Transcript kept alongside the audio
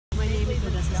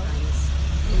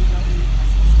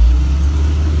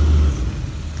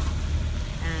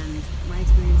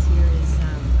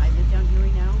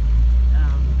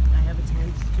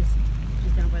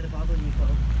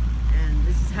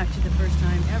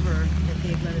sure that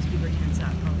they've let us keep our tents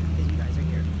up, probably because you guys are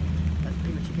here. That's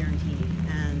pretty much a guarantee.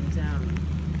 And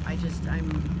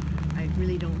I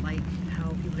really don't like how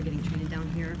people are getting treated down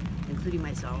here, including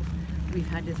myself. We've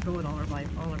had to throw out all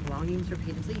our belongings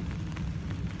repeatedly.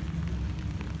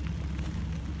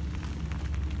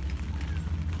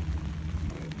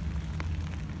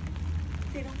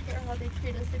 They don't care how they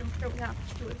treat us. They don't care what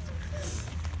happens to us.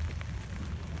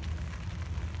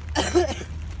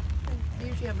 They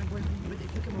usually have my boyfriend here, but they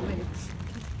took him away.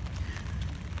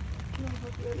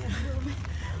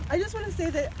 I just want to say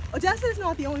that Odessa is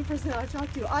not the only person that I've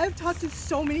talked to. I've talked to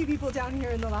so many people down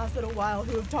here in the last little while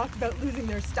who have talked about losing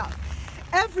their stuff.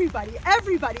 Everybody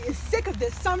is sick of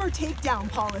this summer takedown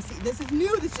policy. This is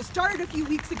new. This just started a few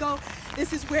weeks ago.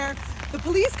 This is where the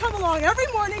police come along every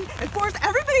morning and force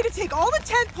everybody to take all the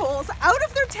tent poles out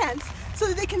of their tents so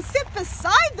that they can sit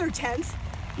beside their tents,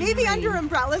 maybe under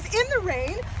umbrellas, in the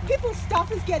rain. People's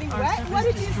stuff is getting wet. What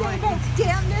did you say about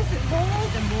dampness and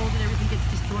mold? The mold and everything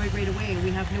gets destroyed right away, and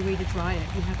we have no way to dry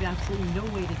it. We have absolutely no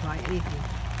way to dry anything.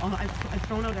 I've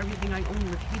thrown out everything I own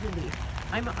repeatedly.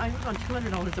 I live on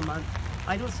 $200 a month.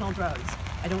 I don't sell drugs.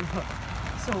 I don't hook.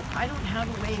 So I don't have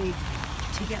a way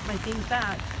to get my things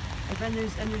back. And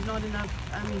there's not enough.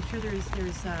 I mean, sure, there's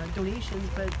donations,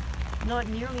 but not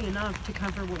nearly enough to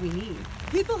cover what we need.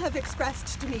 People have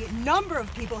expressed to me, a number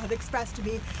of people have expressed to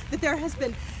me that there has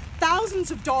been thousands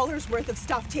of dollars worth of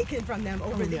stuff taken from them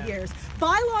over the years.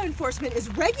 Bylaw enforcement is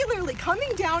regularly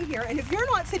coming down here, and if you're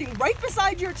not sitting right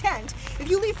beside your tent, if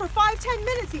you leave for 5-10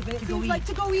 minutes even, it seems like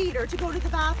to go eat or to go to the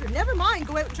bathroom. Never mind,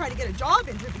 go out and try to get a job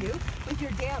interview with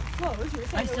your damp clothes. You're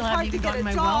saying I still haven't even gotten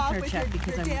my welfare check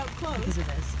because of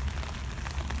this.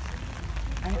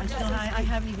 I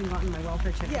haven't even gotten my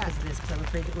welfare check because of this, because I'm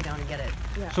afraid to go down and get it.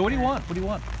 So what do you want? What do you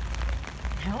want?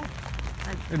 Help.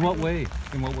 In what way?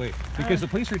 In what way? Because the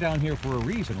police are down here for a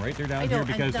reason, right? They're down here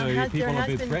because people have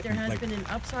been threatened. There has been an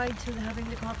upside to having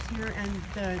the cops here and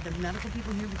the medical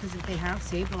people here, because they have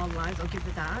saved a lot of lives. I'll give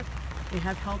it that. They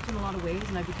have helped in a lot of ways,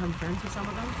 and I've become friends with some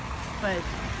of them. But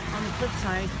on the flip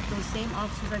side, those same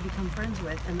officers I've become friends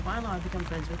with, and the bylaw I've become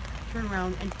friends with, turn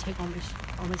around and take all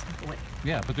my stuff away.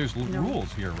 Yeah, but there's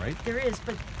rules here, right? There is,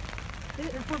 but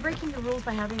we're breaking the rules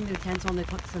by having the tents on the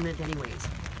cement anyways.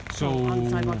 So on the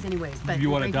sidewalks anyways. But you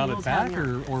want to dial it back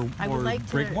or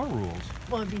break more rules?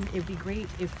 Well, it'd be great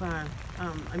if, I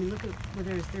mean, look at where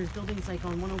there's buildings like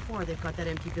on 104, they've got that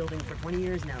empty building for 20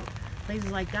 years now.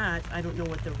 Places like that, I don't know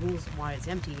what the rules, why it's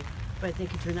empty, but they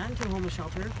could turn that into a homeless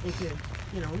shelter. They could,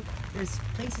 there's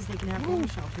places they can have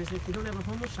homeless shelters. And if we don't have a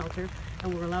homeless shelter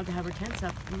and we're allowed to have our tents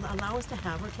up, allow us to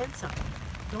have our tents up.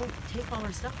 Don't take all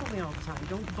our stuff away all the time.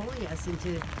 Don't bully us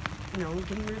into,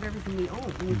 getting rid of everything we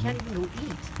own. And we can't even go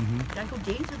eat. I go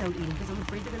days without eating because I'm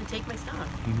afraid they're going to take my stuff.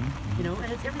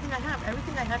 And it's everything I have.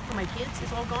 Everything I had for my kids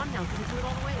is all gone now because they threw it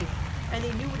all away. And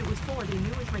they knew what it was for. They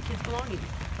knew it was my kids' belongings,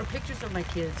 or pictures of my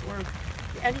kids, or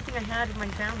anything I had of my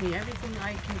family, everything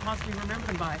I can possibly remember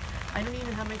them by. I don't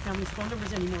even have my family's phone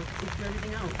numbers anymore because they threw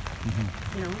everything out.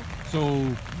 So,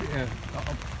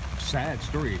 sad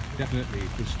story, definitely.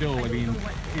 But still, I mean,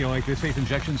 like the safe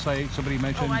injection site somebody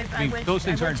mentioned. Those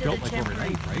things aren't built like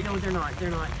overnight, right? No, they're not.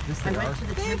 They're not. Yes, I went to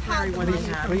the temporary one they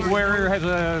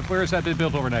have. Where has that been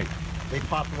built overnight? They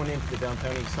popped one into the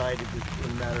downtown east side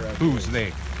in a matter of Who's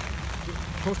they?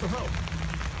 Coastal Health.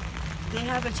 They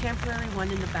have a temporary one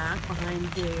in the back behind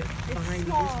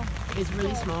small. It's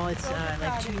really small. It's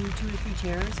like two or three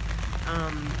chairs,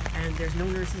 and there's no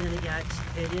nurses in it yet.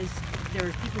 There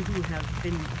are people who have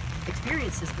been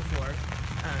experienced this before,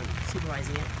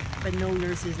 supervising it, but no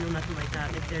nurses, no nothing like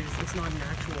that. It's not an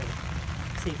actual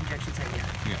safe injection site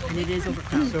yet, and it is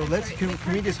overcrowded. So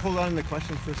can we just hold on to the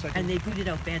questions for a second? And they booted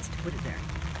out beds to put it there.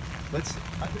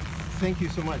 Thank you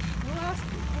so much.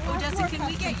 Odessa, can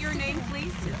we get your name,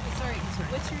 please? Sorry.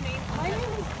 What's your name? My name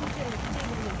is PJ.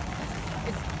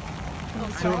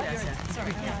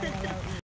 Sorry.